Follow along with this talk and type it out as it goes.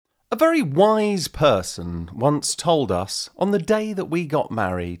A very wise person once told us on the day that we got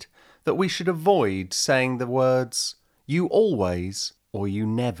married that we should avoid saying the words, you always or you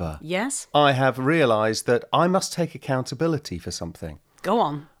never. Yes? I have realised that I must take accountability for something. Go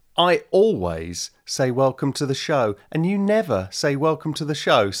on. I always say welcome to the show, and you never say welcome to the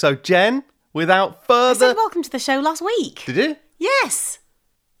show. So, Jen, without I further... said welcome to the show last week. Did you? Yes.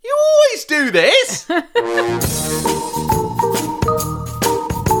 You always do this!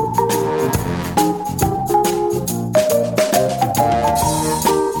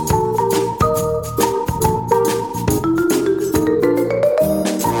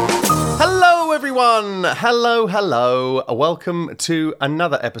 Hello. Welcome to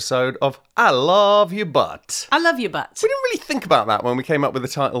another episode of I Love Your Butt. I love your butt. We didn't really think about that when we came up with the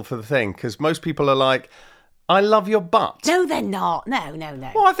title for the thing, because most people are like, I love your butt. No, they're not. No.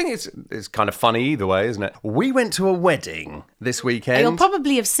 Well, I think it's kind of funny either way, isn't it? We went to a wedding this weekend. You'll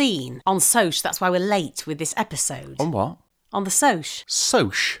probably have seen on Soch, that's why we're late with this episode. On what? On the Soch.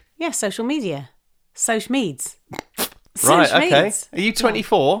 Soch. Yeah, social media. Soch Meads. Right, Soch okay. Meads. Are you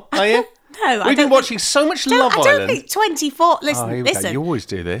 24, are you? No, We've been watching so much Love I Island. don't think 24... Listen, Oh, here we go. listen. You always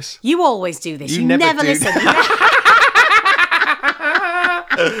do this. You always do this. You You never do. listen.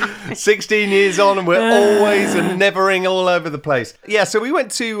 16 years on and we're always and nevering all over the place. Yeah, so we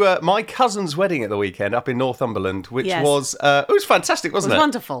went to my cousin's wedding at the weekend up in Northumberland, which Yes. was it was fantastic, It wasn't was it?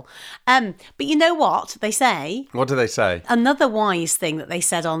 wonderful. But you know what they say? What do they say? Another wise thing that they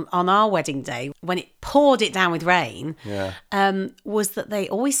said on our wedding day, when it poured it down with rain, Yeah. was that they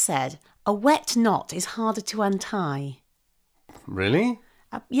always said, a wet knot is harder to untie. Really?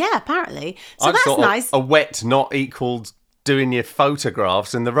 Yeah, apparently. So I've that's thought nice. a wet not equaled doing your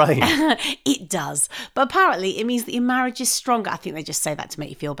photographs in the rain. It does. But apparently it means that your marriage is stronger. I think they just say that to make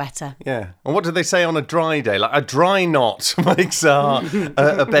you feel better. Yeah. And what do they say on a dry day? Like a dry knot makes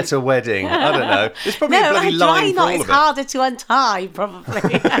a better wedding. I don't know. It's probably a bloody a dry line for knot all is of it. harder to untie,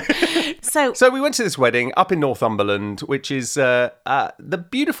 probably. So we went to this wedding up in Northumberland, which is the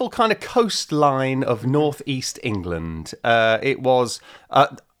beautiful kind of coastline of northeast England. It was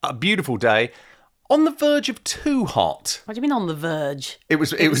a beautiful day, on the verge of too hot. What do you mean on the verge? It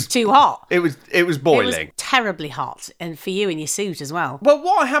was too hot. It was It was boiling. terribly hot, and for you in your suit as well. Well,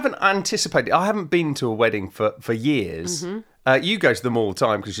 what I haven't anticipated, I haven't been to a wedding for years. Mm-hmm. You go to them all the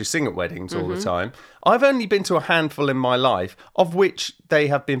time because you sing at weddings all the time. I've only been to a handful in my life, of which they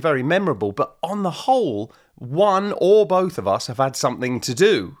have been very memorable. But on the whole, one or both of us have had something to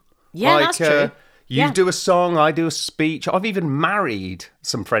do. Yeah, that's true. You Yeah. do a song, I do a speech. I've even married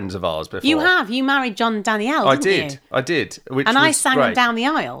some friends of ours before. You have. You married John and Danielle, I didn't you? I did. Which And was I sang great. them down the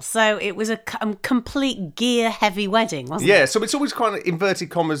aisle. So it was a complete gear-heavy wedding, wasn't it? Yeah, so it's always kind of inverted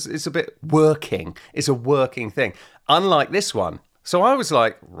commas. It's a bit working. It's a working thing. Unlike this one. So I was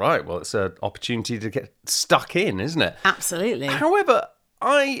like, right, well, it's an opportunity to get stuck in, isn't it? Absolutely. However,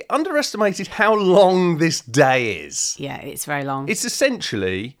 I underestimated how long this day is. Yeah, it's very long. It's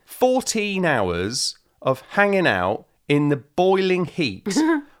essentially 14 hours of hanging out in the boiling heat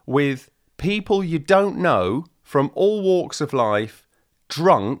with people you don't know from all walks of life,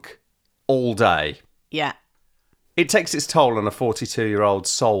 drunk all day. Yeah. It takes its toll on a 42-year-old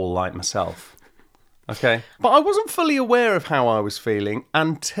soul like myself. Okay? But I wasn't fully aware of how I was feeling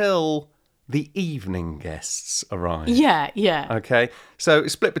until the evening guests arrived. Yeah. Okay? So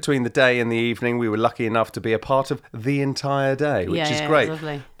it's split between the day and the evening. We were lucky enough to be a part of the entire day, which is Yeah, great. it's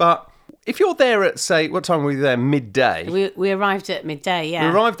lovely. But if you're there at, say, what time were we there? Midday. We arrived at midday, yeah.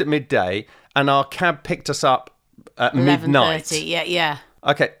 We arrived at midday and our cab picked us up at midnight. 11:30, yeah.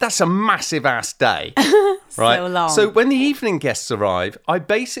 Okay, that's a massive ass day. Right? So long. So when the evening guests arrive, I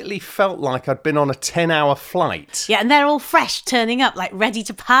basically felt like I'd been on a 10-hour flight. Yeah, and they're all fresh, turning up, like, ready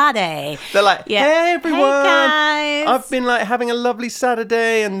to party. They're like, Yeah. hey everyone, Hey, guys. I've been like having a lovely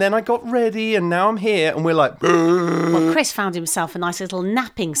Saturday and then I got ready and now I'm here. And we're like, Well, Chris found himself a nice little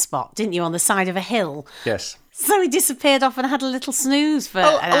napping spot, didn't you, on the side of a hill? yes. So he disappeared off and had a little snooze for an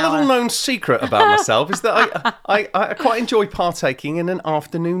A hour. little known secret about myself is that I quite enjoy partaking in an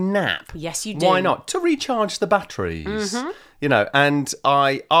afternoon nap. Yes, you do. Why not? To recharge the batteries. Mm-hmm. You know, and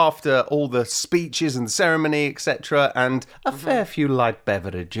after all the speeches and ceremony, etc., and a Mm-hmm. fair few light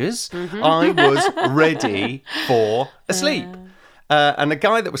beverages, I was ready for a sleep. And the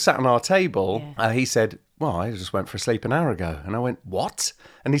guy that was sat on our table, he said, well, I just went for a sleep an hour ago. And I went, what?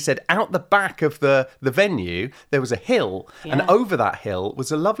 And he said, out the back of the venue, there was a hill. And Yeah. over that hill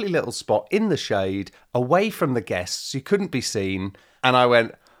was a lovely little spot in the shade, away from the guests. You couldn't be seen. And I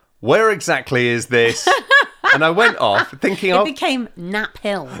went, where exactly is this? And I went off thinking, It became Nap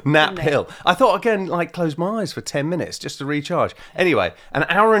Hill. Nap didn't it? Hill. I thought again, like close my eyes for 10 minutes just to recharge. Anyway, an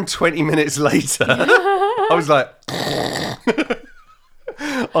hour and 20 minutes later, I was like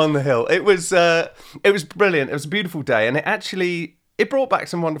on the hill. It was brilliant. It was a beautiful day, and it brought back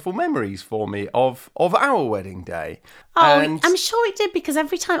some wonderful memories for me of our wedding day. Oh, And I'm sure it did, because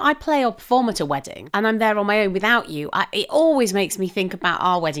every time I play or perform at a wedding and I'm there on my own without you, it always makes me think about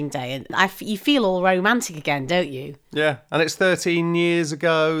our wedding day, and you feel all romantic again, don't you? yeah, and it's 13 years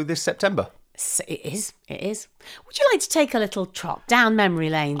ago this September. It is. Would you like to take a little trot down memory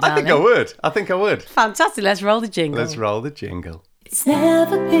lane, I darling? think I would. Fantastic. Let's roll the jingle. Let's roll the jingle. It's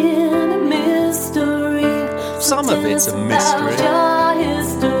never been a mystery. Some of it's a mystery. Your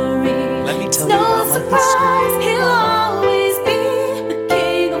history. Let me tell No you about my surprise, he'll always be the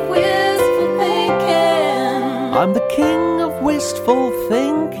king of wistful thinking. I'm the king of wistful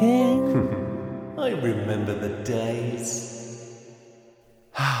thinking. I remember the days.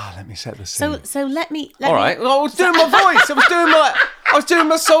 Let me set the scene. So let me. All right. Well, I was doing my voice. I was doing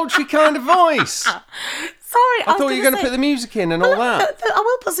my sultry kind of voice. Sorry, I thought you were going to put the music in and all that. I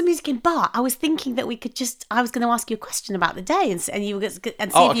will put some music in, but I was thinking that we could I was going to ask you a question about the day, and you were going to see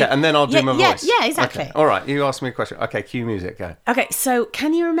Oh, if okay. you, And then I'll do my voice. Yeah, exactly. Okay. All right. You asked me a question. Okay. Cue music. Go. Okay, so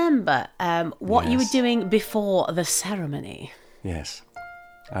can you remember what you were Yes. doing before the ceremony? Yes.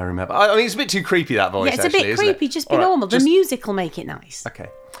 I remember. I mean, it's a bit too creepy, that voice, Yeah, it's a actually, bit isn't creepy. it? Just be All right, normal. The music will make it nice. Okay.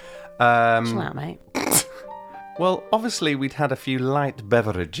 Chill out, mate. Well, obviously, we'd had a few light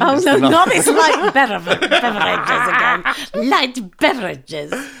beverages. Oh, no, the night- not this light beverages again. Light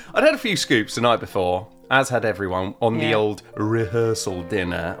beverages. I'd had a few scoops the night before, as had everyone, on the Yeah. old rehearsal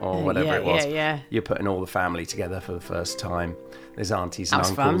dinner or whatever yeah, it was. yeah. You're putting all the family together for the first time. There's aunties and That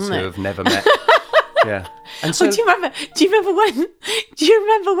was fun, uncles wasn't who it? have never met. Yeah. And so, Do you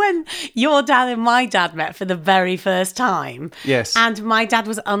remember when your dad and my dad met for the very first time? Yes. And my dad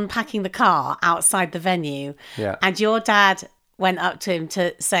was unpacking the car outside the venue. Yeah. And your dad went up to him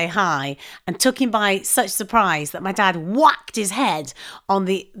to say hi and took him by such surprise that my dad whacked his head on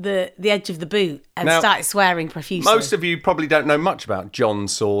the edge of the boot and Now, started swearing profusely. most of you probably don't know much about John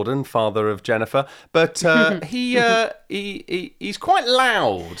Sorden, father of Jennifer, but he's quite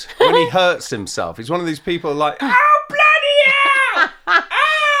loud when he hurts himself. He's one of these people like, oh, bloody hell!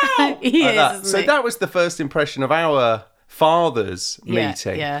 Ow! He Like is, that. isn't So he? that was the first impression of our fathers Yeah,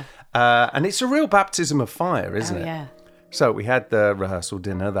 meeting. yeah. And it's a real baptism of fire, isn't it? Yeah. So we had the rehearsal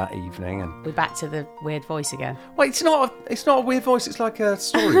dinner that evening, and We're back to the weird voice again. wait, it's not a weird voice. It's like a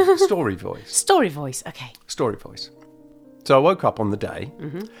story voice. Story voice. Okay. Story voice. So I woke up on the day,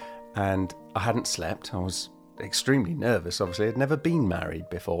 Mm-hmm. and I hadn't slept. I was extremely nervous. Obviously, I'd never been married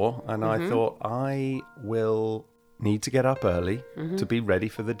before, and Mm-hmm. I thought I will need to get up early Mm-hmm. to be ready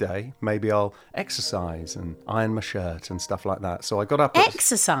for the day. Maybe I'll exercise and iron my shirt and stuff like that. So I got up.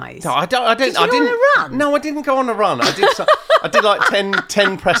 Exercise. No, I didn't. Did you I go didn't on a run? No, I didn't go on a run. I did. I did like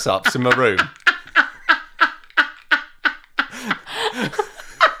 10 press ups in my room.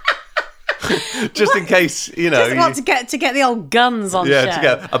 Just in case, Just got to get the old guns on show. to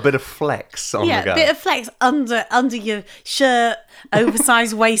get a bit of flex on the Yeah, go. a bit of flex under your shirt,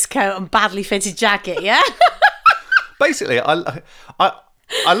 oversized waistcoat, and badly fitted jacket. Yeah. Basically, I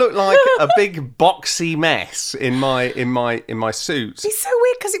look like a big boxy mess in my suit. It's so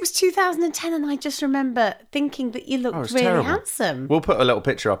weird because it was 2010, and I just remember thinking that you looked It's really terrible. handsome. We'll put a little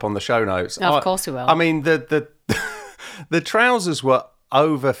picture up on the show notes. Of course we will. I mean, the the trousers were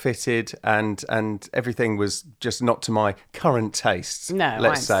overfitted and everything was just not to my current tastes. No, I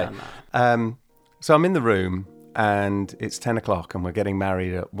let's say. understand So I'm in the room and it's 10 o'clock and we're getting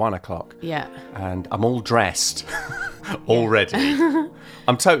married at 1 o'clock. Yeah. And I'm all dressed already.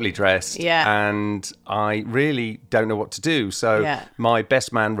 I'm totally dressed. Yeah. And I really don't know what to do. So Yeah. my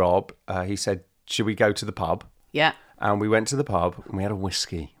best man, Rob, he said, should we go to the pub? Yeah. And we went to the pub and we had a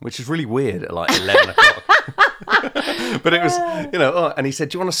whiskey, which is really weird at like 11 o'clock. But it was, and he said,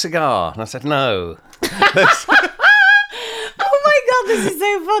 do you want a cigar? And I said, no. Oh my god, this is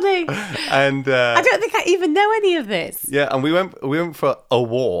so funny. And I don't think I even know any of this. yeah, and we went for a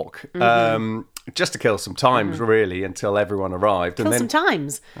walk, just to kill some time, really, until everyone arrived. Kill and some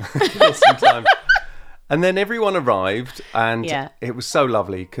times. kill some time. And then everyone arrived, and Yeah. it was so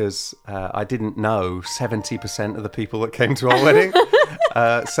lovely because I didn't know 70% of the people that came to our wedding.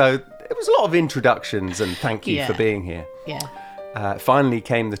 So it was a lot of introductions and thank you Yeah. for being here. Yeah. Finally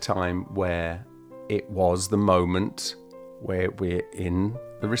came the time where it was the moment where we're in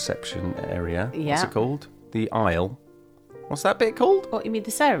the reception area. What's Yeah. it called? The aisle. What's that bit called? What, you mean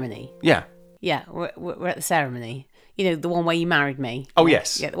the ceremony? Yeah. Yeah, we're at the ceremony. You know, the one where you married me. Oh,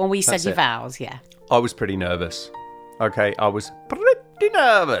 yes. Yeah, the one where you said That's your it. vows, yeah. I was pretty nervous. Okay, I was pretty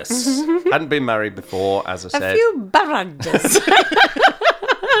nervous. Hadn't been married before, as I A said. few barrages.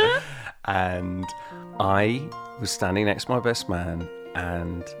 And I was standing next to my best man,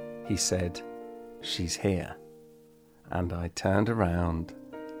 and he said, "She's here." And I turned around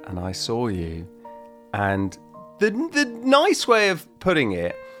and I saw you. And the nice way of putting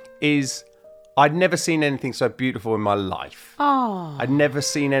it is, I'd never seen anything so beautiful in my life. Oh, I'd never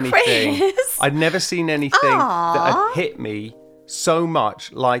seen anything. Chris. I'd never seen anything that had hit me so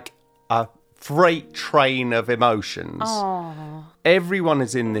much like a freight train of emotions. Everyone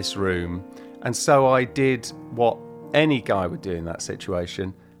is in this room, and so I did what any guy would do in that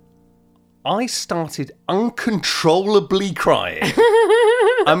situation. I started uncontrollably crying.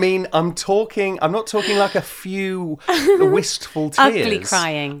 I mean, I'm not talking like a few wistful tears. Ugly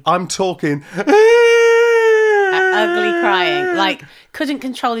crying. I'm talking ugly crying, like couldn't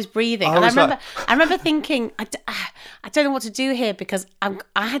control his breathing. I And was I remember thinking, I don't know what to do here, because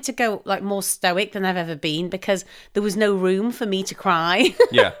I had to go like more stoic than I've ever been, because there was no room for me to cry.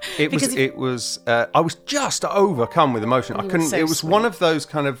 Yeah, I was just overcome with emotion. I couldn't. so It was sweet. one of those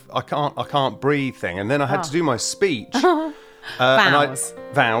kind of I can't breathe thing, and then I had to do my speech. Vows.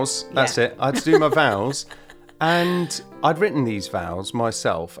 Vows. That's Yeah. it. I had to do my vows, and I'd written these vows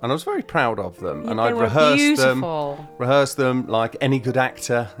myself, and I was very proud of them. And they I'd were rehearsed beautiful. them like any good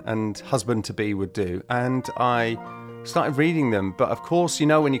actor and husband to be would do. And I started reading them, but of course, you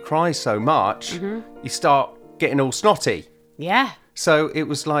know, when you cry so much, you start getting all snotty. Yeah. So it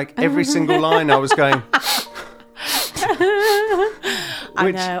was like every single line I was going,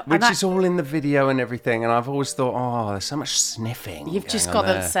 which know. is all in the video and everything. And I've always thought, oh, there's so much sniffing. You've just going got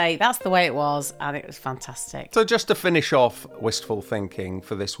on to there. say that's the way it was, and it was fantastic. So just to finish off wistful thinking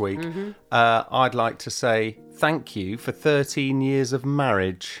for this week, I'd like to say thank you for 13 years of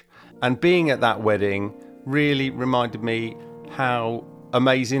marriage. And being at that wedding really reminded me how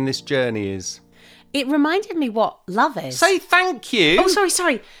amazing this journey is. It reminded me what love is. Say thank you. Oh,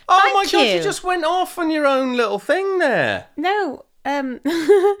 sorry. Oh Thank my God, you. you just went off on your own little thing there. No,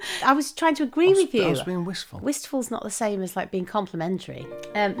 I was trying to agree with you. I was being wistful. Wistful's not the same as like being complimentary.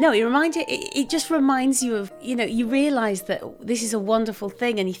 No, it just reminds you of, you realise that this is a wonderful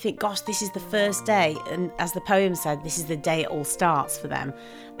thing, and you think, gosh, this is the first day. And as the poem said, this is the day it all starts for them.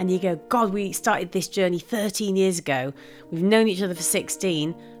 And you go, God, we started this journey 13 years ago. We've known each other for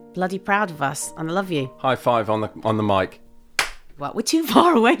 16. Bloody proud of us, and I love you. High five on the mic. Well, we're too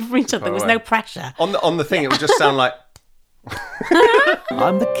far away from each other. There was away. no pressure. On the thing, it would just sound like.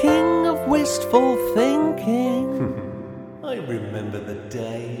 I'm the king of wistful thinking. I remember the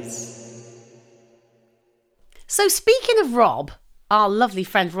days. So speaking of Rob, our lovely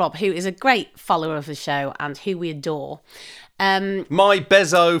friend Rob, who is a great follower of the show and who we adore, My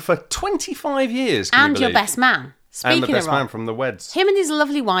Bezo for 25 years. Can and you your believe? best man. Speaking And the best of Rob, man from the Weds. him and his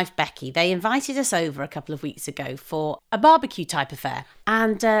lovely wife Becky, they invited us over a couple of weeks ago for a barbecue type affair.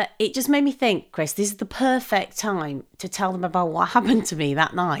 And it just made me think, Chris, this is the perfect time to tell them about what happened to me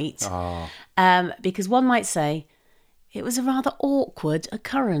that night. Because one might say it was a rather awkward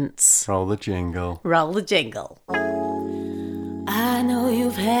occurrence. Roll the jingle. Roll the jingle. I know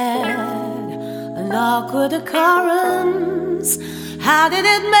you've had an awkward occurrence. How did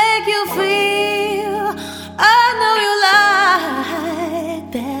it make you feel? I know you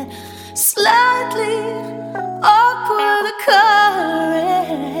like that slightly awkward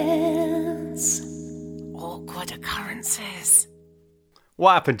occurrence. Awkward occurrences.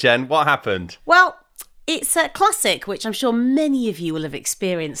 What happened, Jen? What happened? Well, it's a classic, which I'm sure many of you will have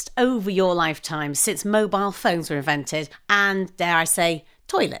experienced over your lifetime since mobile phones were invented, and dare I say,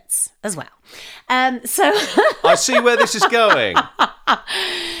 toilets as well. So I see where this is going.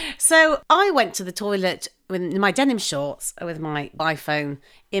 So I went to the toilet with my denim shorts with my iPhone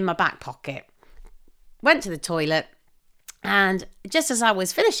in my back pocket. Went to the toilet, and just as I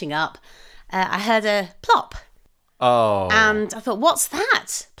was finishing up, I heard a plop. Oh. And I thought, what's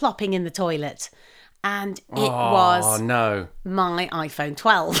that plopping in the toilet? And it was no. my iPhone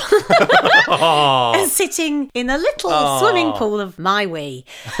 12 sitting in a little swimming pool of my wee.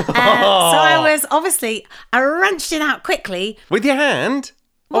 So I wrenched it out quickly. With your hand?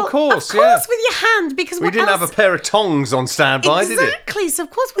 Well, of course, with your hand, because We what didn't have else? a pair of tongs on standby, did it? Exactly. So of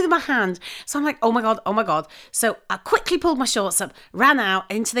course with my hand. So I'm like, oh my God. So I quickly pulled my shorts up, ran out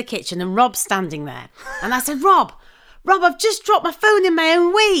into the kitchen, and Rob's standing there. And I said, Rob, I've just dropped my phone in my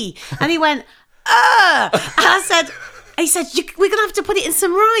own wee. And he went, And he said, we're going to have to put it in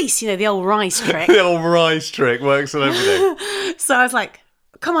some rice. You know, the old rice trick. The old rice trick works on everything. So I was like,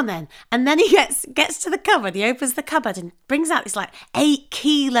 come on then. And then he gets to the cupboard. He opens the cupboard and brings out this like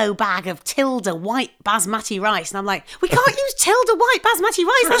 8-kilo bag of Tilda white basmati rice. And I'm like, we can't use Tilda white basmati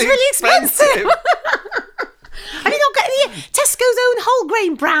rice. That's really expensive. Have you not got any Tesco's own whole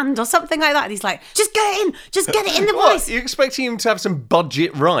grain brand or something like that? And he's like, just get it in. Just get it in the rice. What? You're expecting him to have some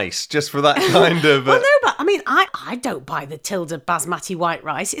budget rice just for that kind of... Well, no, but I mean, I don't buy the Tilda basmati white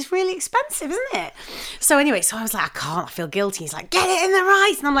rice. It's really expensive, isn't it? So anyway, so I was like, I can't, I feel guilty. He's like, get it in the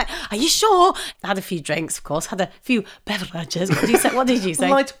rice. And I'm like, are you sure? I had a few drinks, of course, had a few beverages. What did you say?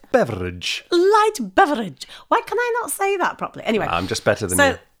 Light beverage. Light beverage. Why can I not say that properly? Anyway. I'm just better than so,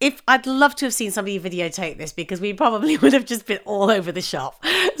 you. If I'd love to have seen somebody videotape this because we probably would have just been all over the shop.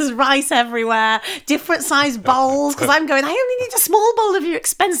 There's rice everywhere, different sized bowls. Because I'm going, I only need a small bowl of your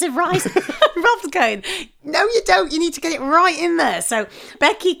expensive rice. Rob's going, no, you don't. You need to get it right in there. So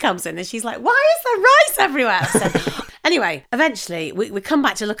Becky comes in and she's like, why is there rice everywhere? I said, anyway, eventually we come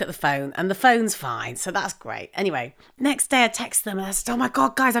back to look at the phone and the phone's fine. So that's great. Anyway, next day I text them and I said, oh my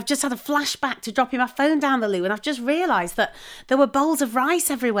God, guys, I've just had a flashback to dropping my phone down the loo and I've just realised that there were bowls of rice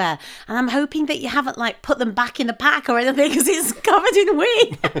everywhere. And I'm hoping that you haven't like put them back in the pack or anything because it's covered in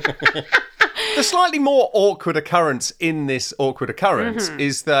wheat. The slightly more awkward occurrence in this awkward occurrence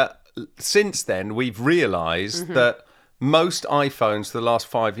is that since then we've realised that most iPhones for the last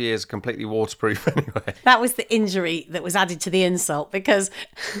 5 years are completely waterproof anyway. That was the injury that was added to the insult because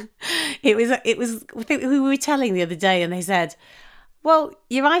it was I think we were telling the other day and they said, well,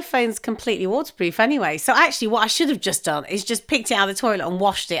 your iPhone's completely waterproof anyway. So actually what I should have just done is just picked it out of the toilet and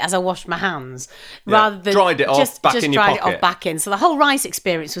washed it as I washed my hands. Rather than dried it off, just back in your dried it pocket. off back in. So the whole rice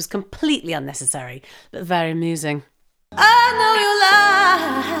experience was completely unnecessary, but very amusing. I know you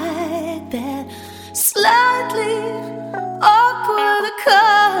like that slightly awkward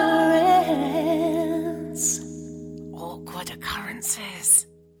occurrence. Awkward occurrences.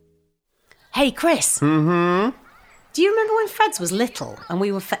 Hey, Chris. Do you remember when Fred's was little and we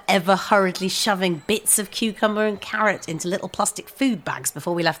were forever hurriedly shoving bits of cucumber and carrot into little plastic food bags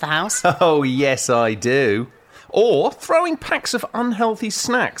before we left the house? Oh, yes, I do. Or throwing packs of unhealthy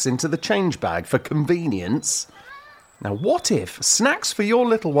snacks into the change bag for convenience. Now, what if snacks for your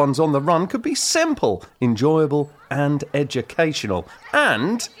little ones on the run could be simple, enjoyable and educational,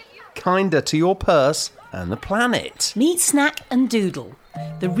 and kinder to your purse and the planet? Meet Snack and Doodle,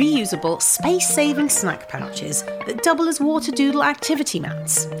 the reusable space-saving snack pouches that double as water doodle activity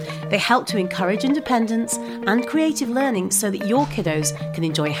mats. They help to encourage independence and creative learning so that your kiddos can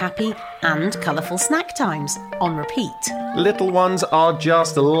enjoy happy and colourful snack times on repeat. Little ones are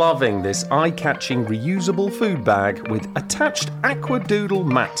just loving this eye-catching reusable food bag with attached aquadoodle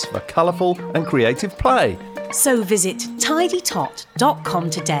mats for colourful and creative play. So visit tidytot.com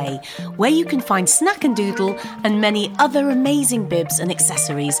today, where you can find Snack and Doodle and many other amazing bibs and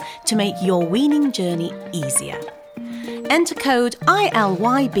accessories to make your weaning journey easier. Enter code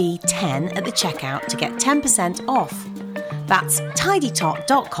ILYB10 at the checkout to get 10% off. That's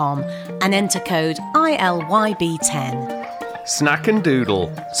tidytot.com and enter code ILYB10. Snack and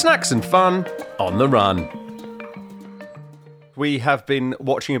Doodle. Snacks and fun on the run. We have been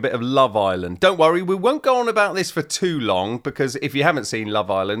watching a bit of Love Island. Don't worry, we won't go on about this for too long because if you haven't seen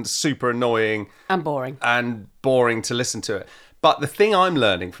Love Island, super annoying And boring. to listen to it. But the thing I'm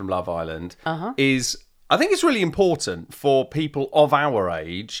learning from Love Island is I think it's really important for people of our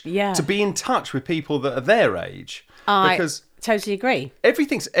age to be in touch with people that are their age. Because totally agree.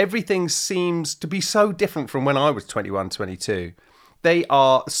 Everything seems to be so different from when I was 21, 22. They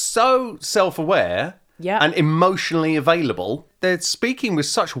are so self-aware and emotionally available. They're speaking with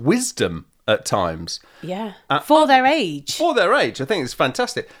such wisdom at times. Yeah. For their age. For their age. I think it's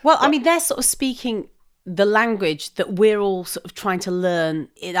fantastic. Well, I mean, they're sort of speaking the language that we're all sort of trying to learn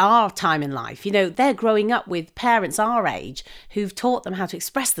in our time in life. You know, they're growing up with parents our age who've taught them how to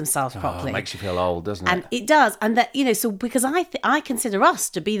express themselves properly. It makes you feel old, doesn't it? And it does. And that, you know, so because I consider us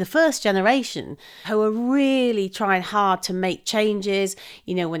to be the first generation who are really trying hard to make changes,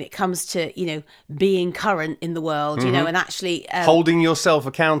 you know, when it comes to, you know, being current in the world, you know, and actually... holding yourself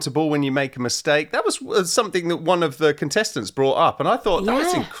accountable when you make a mistake. That was something that one of the contestants brought up. And I thought that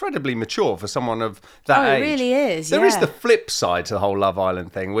was incredibly mature for someone of that age. It really is, There is the flip side to the whole Love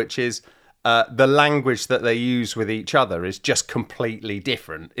Island thing, which is the language that they use with each other is just completely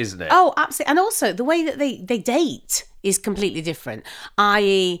different, isn't it? Oh, absolutely. And also the way that they date is completely different,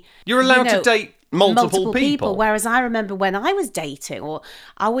 i.e... You're allowed to date multiple people. Whereas I remember when I was dating, or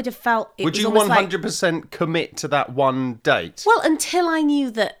I would have felt... Would you 100% commit to that one date? Well, until I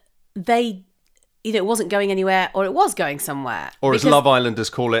knew that they either it wasn't going anywhere or it was going somewhere. Or as Because- Love Islanders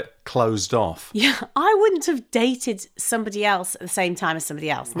call it, closed off. Yeah, I wouldn't have dated somebody else at the same time as somebody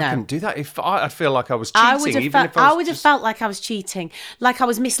else. No. I couldn't do that if I'd feel like I was cheating. I would have even felt. if I I was would have just- felt like I was cheating, like I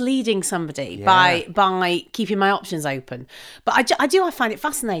was misleading somebody by keeping my options open. But I find it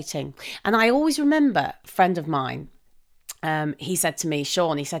fascinating, and I always remember a friend of mine. He said to me,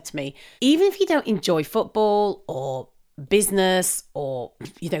 Sean. He said to me, even if you don't enjoy football or business or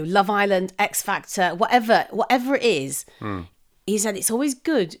Love Island, X Factor, whatever it is. He said it's always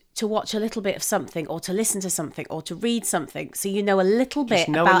good to watch a little bit of something or to listen to something or to read something so you know a little bit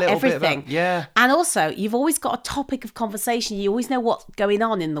know a about little bit everything. about- yeah. And also, you've always got a topic of conversation. You always know what's going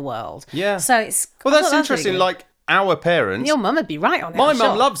on in the world. Yeah. So it's... Well, I that's thought really interesting. good. Like our parents. Your mum would be right on it. My I'm mum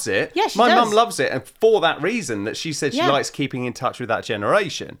sure. loves it. Yeah, she My does. mum loves it, and for that reason, that she said she Yeah. likes keeping in touch with that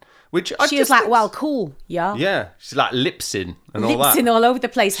generation. Which I She just was like, think- well, cool, yeah. yeah, she's like lipsing and all Lips that. in all over the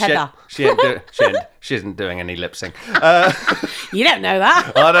place, She, Heather. she isn't doing any lip sync. You don't know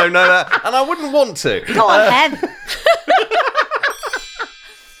that. I don't know that, and I wouldn't want to. Go on, Head.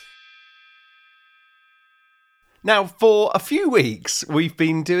 Now, for a few weeks, we've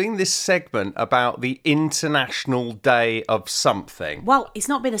been doing this segment about the International Day of something. Well, it's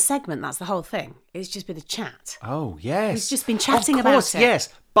not been a segment, that's the whole thing. It's just been a chat. Oh, yes. We've just been chatting Of course, about it. yes.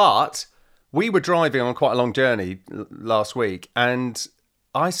 But we were driving on quite a long journey last week, and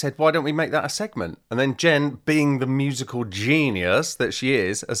I said, why don't we make that a segment? And then Jen, being the musical genius that she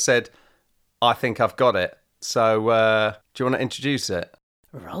is, has said, I think I've got it. So, do you want to introduce it?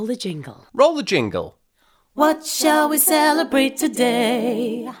 Roll the jingle. Roll the jingle. What shall we celebrate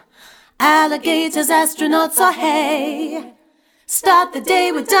today? Alligators, astronauts, or hay? Start the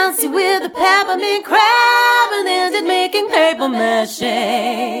day with dancing with a peppermint crab and end it making paper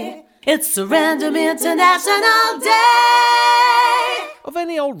mache. It's a random international day. Of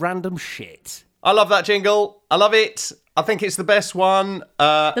any old random shit. I love that jingle. I love it. I think it's the best one.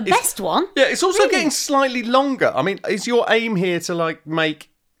 The best one? Yeah, it's also Really? getting slightly longer. I mean, is your aim here to like make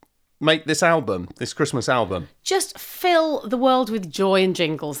this album, this Christmas album? Just fill the world with joy and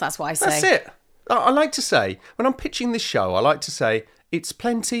jingles, that's what I say. That's it. I like to say, when I'm pitching this show, I like to say, it's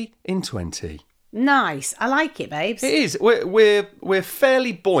plenty in 20. Nice. I like it, babes. It is. We're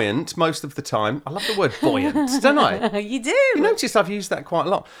fairly buoyant most of the time. I love the word buoyant, don't I? You do. You notice I've used that quite a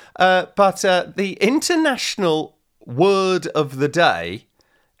lot. But the international word of the day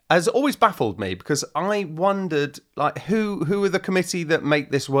has always baffled me because I wondered, like, who are the committee that make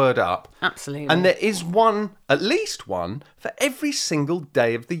this word up? Absolutely. And there is one, at least one, for every single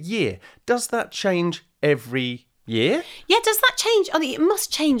day of the year. Does that change every year? Yeah, does that change? It must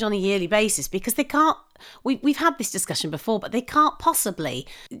change on a yearly basis because they can't. We've had this discussion before, but they can't possibly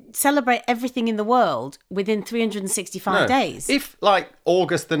celebrate everything in the world within 365 days. If, like,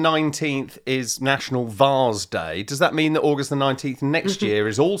 August the 19th is National Vase Day, does that mean that August the 19th next year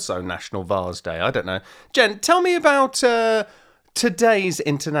is also National Vase Day? I don't know. Jen, tell me about today's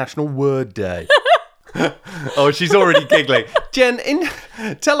International Word Day. Oh, she's already giggling. Jen,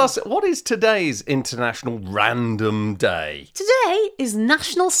 tell us, what is today's International Random Day? Today is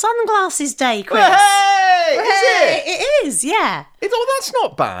National Sunglasses Day, Chris. Hey! Is it? It is, yeah. Oh, that's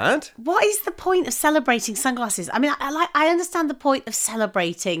not bad. What is the point of celebrating sunglasses? I mean, I understand the point of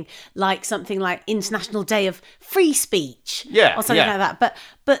celebrating like something like International Day of Free Speech, Yeah, or something yeah. like that.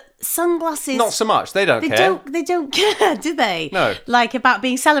 But sunglasses, Not so much. They don't care. They don't care, do they? No. Like about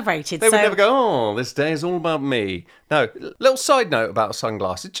being celebrated. They would never go, oh, this day is all about me. No, little side note about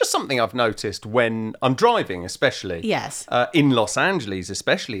sunglasses, just something I've noticed when I'm driving, especially. Yes. In Los Angeles,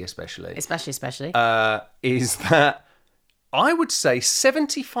 especially. especially. Is that I would say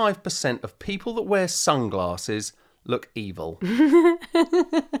 75% of people that wear sunglasses look evil.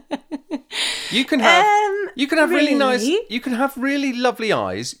 You can have really nice, really? you can have really lovely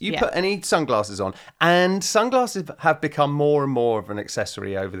eyes. You Yeah. put any sunglasses on, and sunglasses have become more and more of an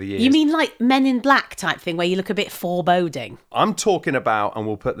accessory over the years. You mean like Men in Black type thing, where you look a bit foreboding? I'm talking about, and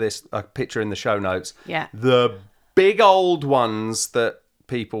we'll put a picture in the show notes. Yeah. The big old ones that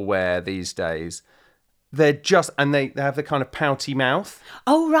people wear these days. They're just, and they have the kind of pouty mouth.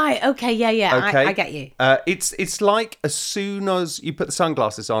 Oh right, okay, yeah. Okay, I get you. It's like as soon as you put the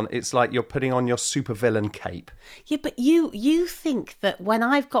sunglasses on, it's like you're putting on your supervillain cape. Yeah, but you think that when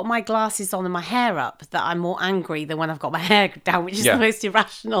I've got my glasses on and my hair up, that I'm more angry than when I've got my hair down, which is Yeah. the most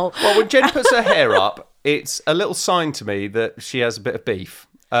irrational. Well, when Jen puts her hair up, it's a little sign to me that she has a bit of beef.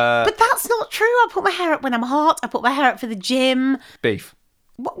 But that's not true. I put my hair up when I'm hot. I put my hair up for the gym. Beef.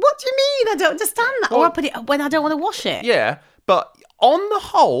 What do you mean? I don't understand that. Or I put it up when I don't want to wash it. Yeah, but on the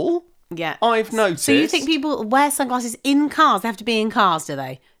whole, Yeah. I've noticed. So you think people wear sunglasses in cars? They have to be in cars, do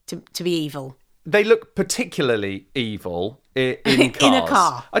they? To be evil? they look particularly evil in cars. In a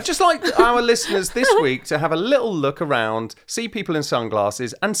car. I'd just like our listeners this week to have a little look around, see people in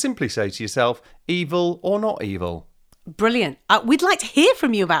sunglasses, and simply say to yourself, evil or not evil. Brilliant. We'd like to hear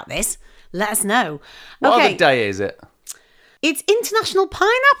from you about this. Let us know. What other day is it? It's International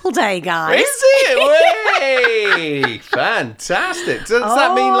Pineapple Day, guys. Is it? Way! Fantastic. Does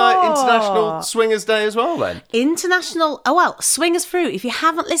that mean like International Swingers Day as well then? Swingers Fruit. If you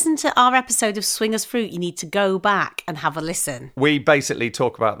haven't listened to our episode of Swingers Fruit, you need to go back and have a listen. We basically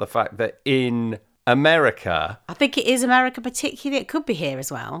talk about the fact that in America... I think it is America particularly. It could be here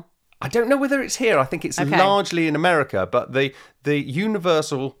as well. I don't know whether it's here. I think it's largely in America, but the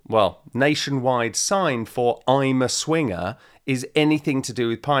universal, nationwide sign for I'm a swinger is anything to do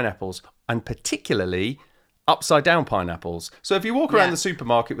with pineapples, and particularly upside-down pineapples. So if you walk around the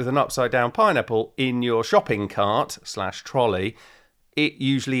supermarket with an upside-down pineapple in your shopping cart / trolley, it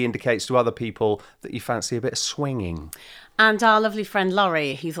usually indicates to other people that you fancy a bit of swinging. And our lovely friend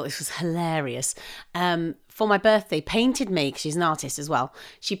Laurie, who thought this was hilarious, for my birthday, painted me, because she's an artist as well,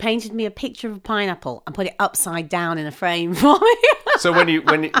 she painted me a picture of a pineapple and put it upside down in a frame for me. So when you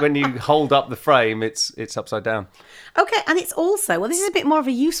hold up the frame, it's upside down. Okay, and it's also, this is a bit more of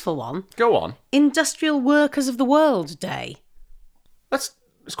a useful one. Go on. Industrial Workers of the World Day.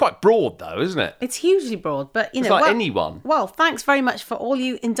 It's quite broad though, isn't it? It's hugely broad, but it's like anyone. Well, thanks very much for all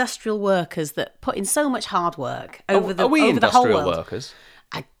you industrial workers that put in so much hard work over the whole world. Are we industrial workers?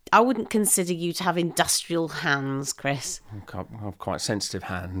 I wouldn't consider you to have industrial hands, Chris. I have quite sensitive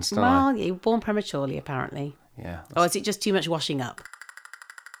hands, don't I? Well, you were born prematurely, apparently. Yeah. Or is it just too much washing up?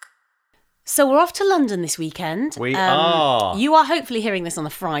 So we're off to London this weekend. We are. You are hopefully hearing this on a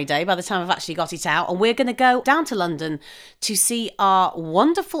Friday by the time I've actually got it out. And we're going to go down to London to see our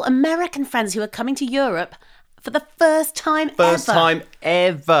wonderful American friends who are coming to Europe for the first time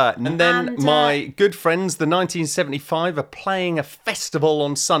ever. And then my good friends, the 1975, are playing a festival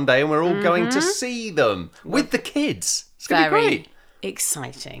on Sunday, and we're all going to see them with the kids. It's going to be great.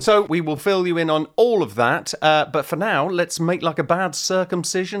 Exciting. So we will fill you in on all of that. But for now, let's make like a bad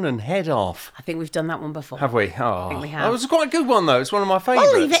circumcision and head off. I think we've done that one before. Have we? Oh, I think we have. That was quite a good one, though. It's one of my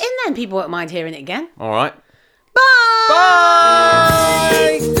favourites. I'll leave it in then. People won't mind hearing it again. All right. Bye!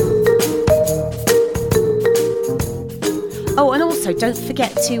 Bye! Oh, and also don't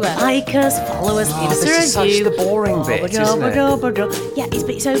forget to like us, follow us, give us a review. This is such the boring bit, isn't it? Yeah,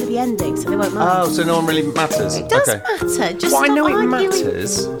 it's over the ending, so they won't mind. Oh, so no one really matters. It does matter. Just I know it arguing.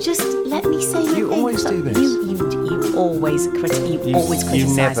 matters. Just let me say my You thing. always do this. You always criticise. You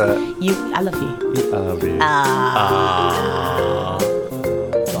never. I love you. I love you.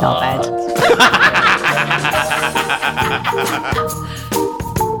 Not bad.